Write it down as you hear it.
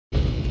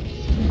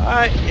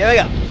Alright, here we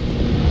go.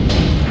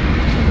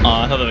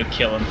 Oh, I thought that would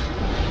kill him.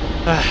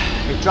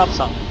 He dropped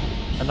something.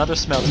 Another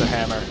smelter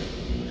hammer.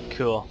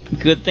 Cool.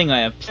 Good thing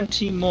I have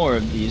plenty more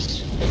of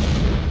these.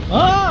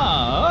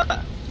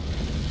 Ah!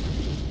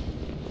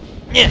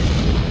 Yeah.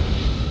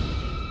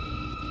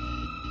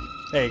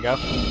 There you go.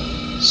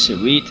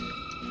 Sweet.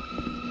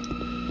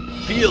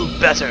 Feel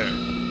better.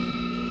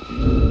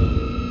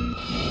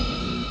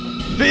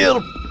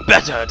 Feel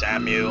better,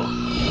 damn you.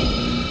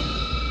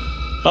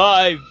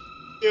 I'm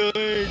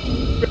feeling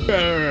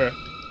better.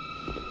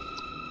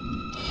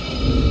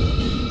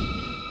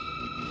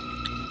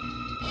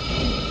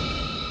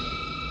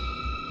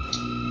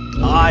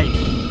 I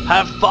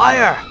have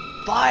fire!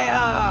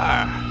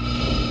 Fire!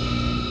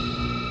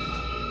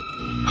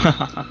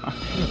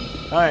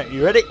 Alright,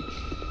 you ready?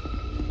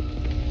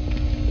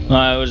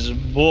 I was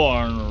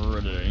born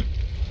ready.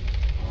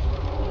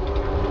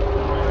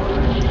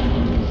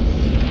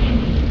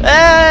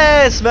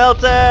 Hey,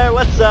 Smelter!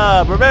 What's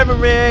up? Remember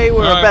me? We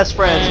were best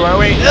friends, weren't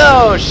we?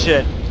 Oh,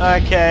 shit.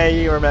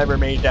 Okay, you remember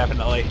me,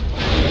 definitely.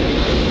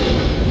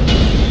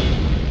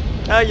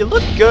 You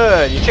look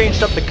good. You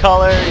changed up the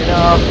color, you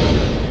know.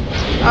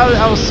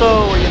 I was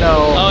so, you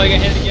know, Oh, I got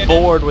hit again.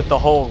 bored with the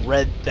whole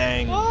red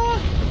thing. Ah.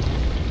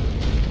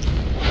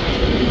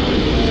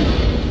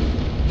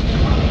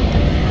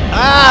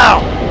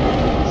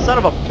 Ow! Son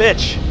of a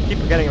bitch. Keep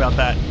forgetting about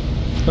that.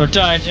 Don't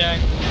die, Jack.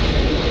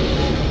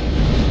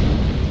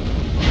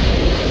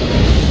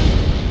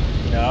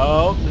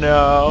 No,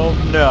 no,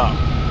 no.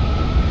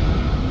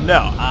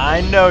 No,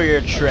 I know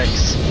your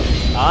tricks.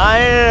 I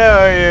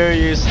know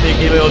you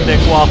sneaky little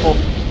dick waffle.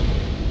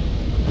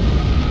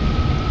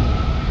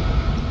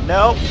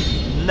 No,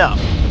 no.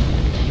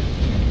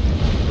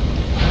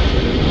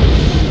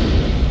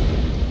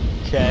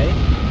 Okay.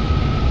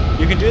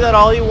 You can do that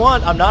all you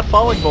want. I'm not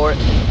falling for it.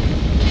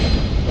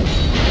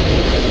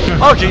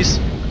 Oh, jeez.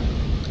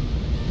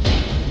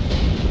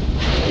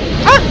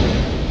 Ah!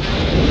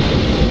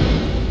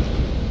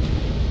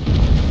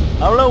 I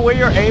don't know where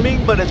you're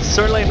aiming, but it's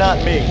certainly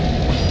not me.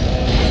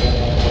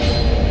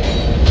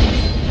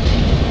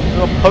 I'm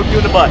gonna poke you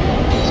in the butt.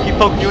 Just keep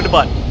poking you in the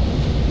butt.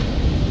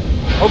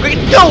 Okay,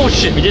 no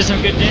shit! We did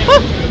some good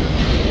damage.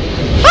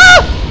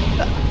 Ah!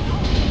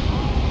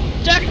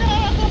 Jack, no!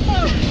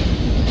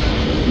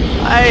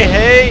 I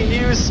hate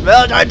you,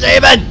 Smelter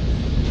Demon!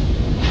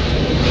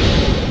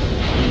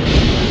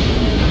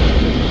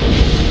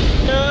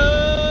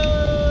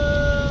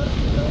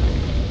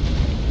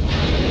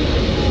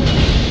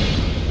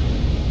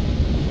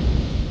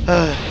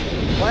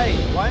 Wait,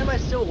 why am I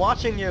still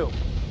watching you?